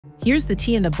Here's the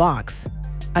tea in a box.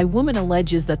 A woman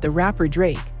alleges that the rapper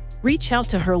Drake reached out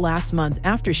to her last month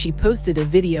after she posted a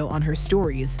video on her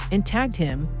stories and tagged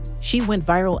him. She went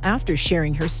viral after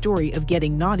sharing her story of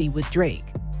getting naughty with Drake.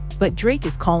 But Drake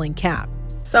is calling cap.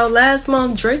 So last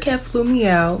month, Drake had flew me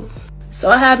out. So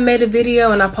I have made a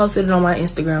video and I posted it on my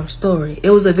Instagram story. It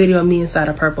was a video of me inside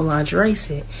a purple lingerie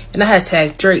set. And I had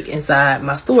tagged Drake inside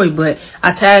my story, but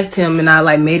I tagged him and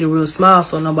I made it real small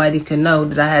so nobody could know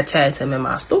that I had tagged him in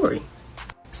my story.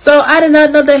 So I did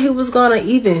not know that he was gonna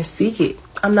even see it.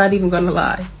 I'm not even gonna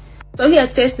lie. So he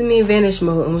had texted me in vanish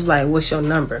mode and was like, "What's your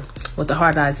number?" with the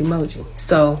heart eyes emoji.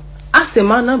 So I sent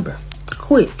my number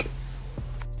quick.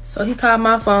 So he called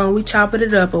my phone, we chopped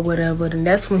it up or whatever, and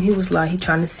that's when he was like, he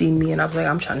trying to see me, and I was like,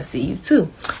 I'm trying to see you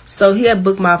too. So he had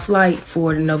booked my flight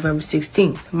for November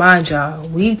 16th. Mind y'all,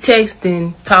 we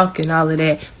texting, talking, all of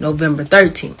that, November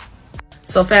 13th.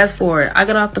 So fast forward, I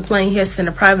got off the plane, he had sent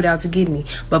a private out to get me,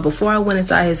 but before I went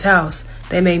inside his house,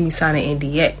 they made me sign an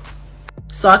NDA.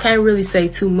 So I can't really say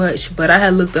too much, but I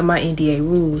had looked at my NDA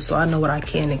rules, so I know what I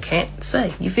can and can't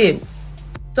say, you feel me?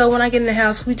 So when I get in the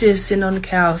house, we just sitting on the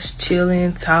couch,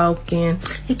 chilling, talking.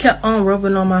 He kept on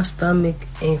rubbing on my stomach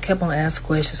and kept on asking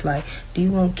questions like, "Do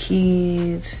you want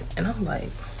kids?" And I'm like,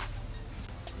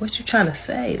 "What you trying to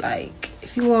say? Like,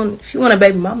 if you want a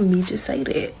baby mama, me just say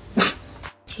that."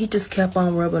 He just kept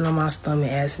on rubbing on my stomach,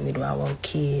 asking me, "Do I want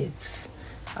kids?"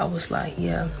 I was like,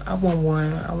 "Yeah, I want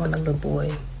one. I want a little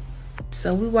boy."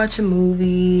 So we watch a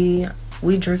movie.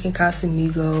 We drinking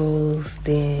Casamigos.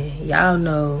 Then y'all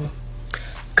know.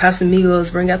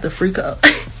 Casamigos bring out the freak up.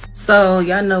 So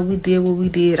y'all know we did what we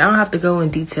did. I don't have to go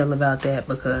in detail about that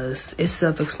because it's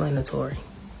self-explanatory.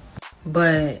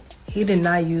 But he did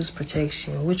not use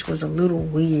protection, which was a little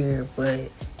weird,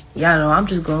 but y'all know I'm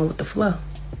just going with the flow.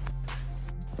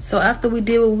 So after we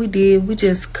did what we did, we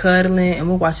just cuddling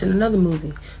and we're watching another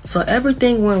movie. So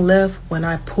everything went left when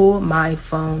I pulled my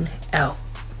phone out.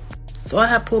 So I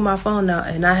had pulled my phone out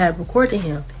and I had recorded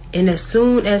him. And as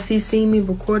soon as he seen me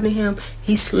recording him,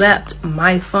 he slapped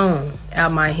my phone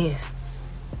out my hand.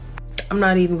 I'm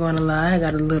not even going to lie, I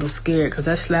got a little scared because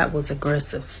that slap was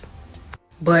aggressive.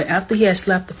 But after he had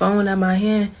slapped the phone out my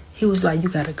hand, he was like, "You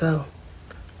got to go."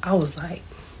 I was like,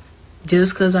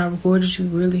 just because I recorded you,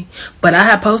 really? But I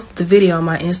had posted the video on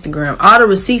my Instagram. All the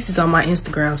receipts is on my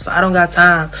Instagram, so I don't got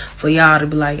time for y'all to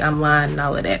be like, I'm lying and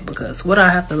all of that, because what do I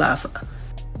have to lie for?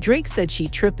 Drake said she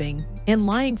tripping and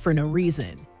lying for no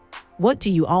reason. What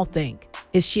do you all think?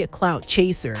 Is she a clout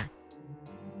chaser?